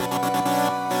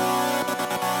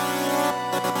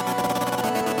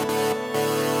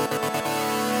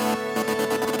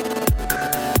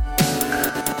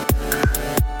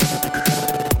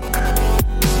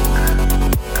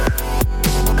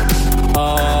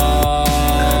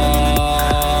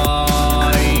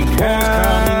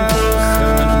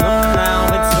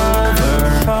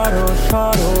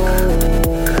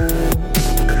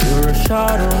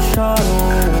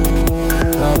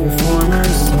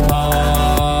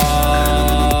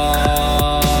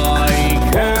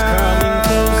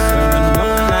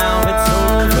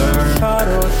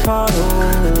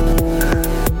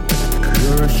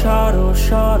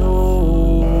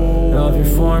shadow of your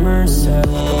former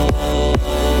self.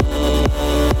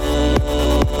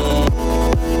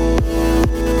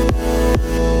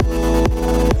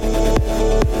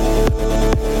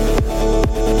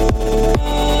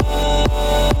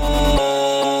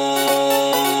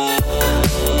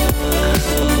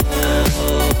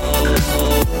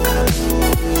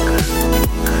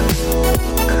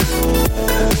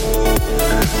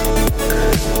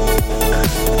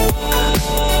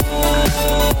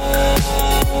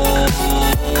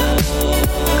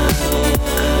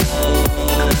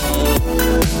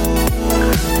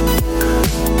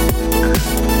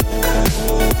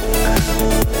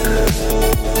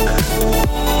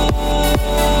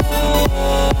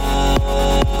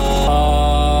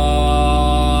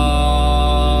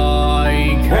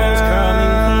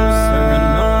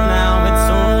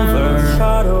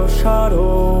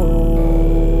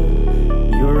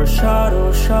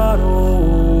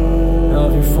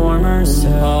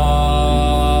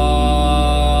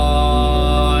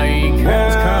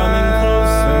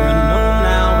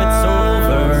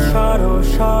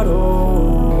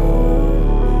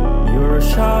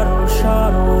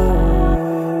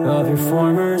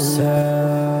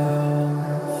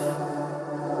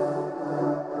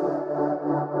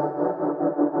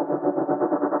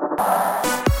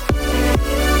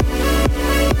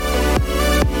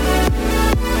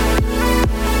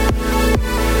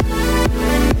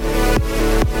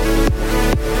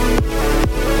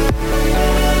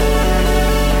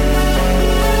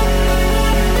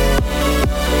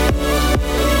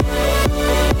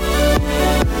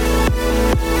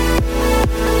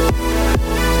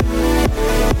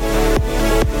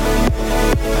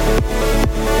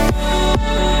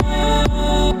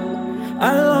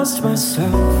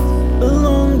 Myself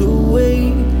along the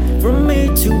way from A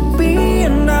to B,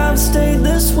 and I've stayed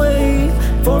this way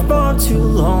for far too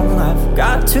long. I've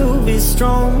got to be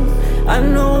strong. I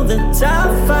know that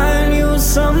I'll find you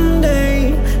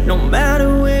someday. No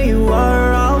matter where you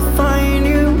are, I'll find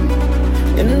you.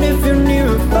 And if you're near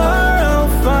or far,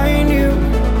 I'll find you.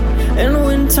 And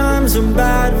when times are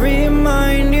bad,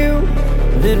 remind you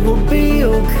that we'll be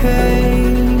okay.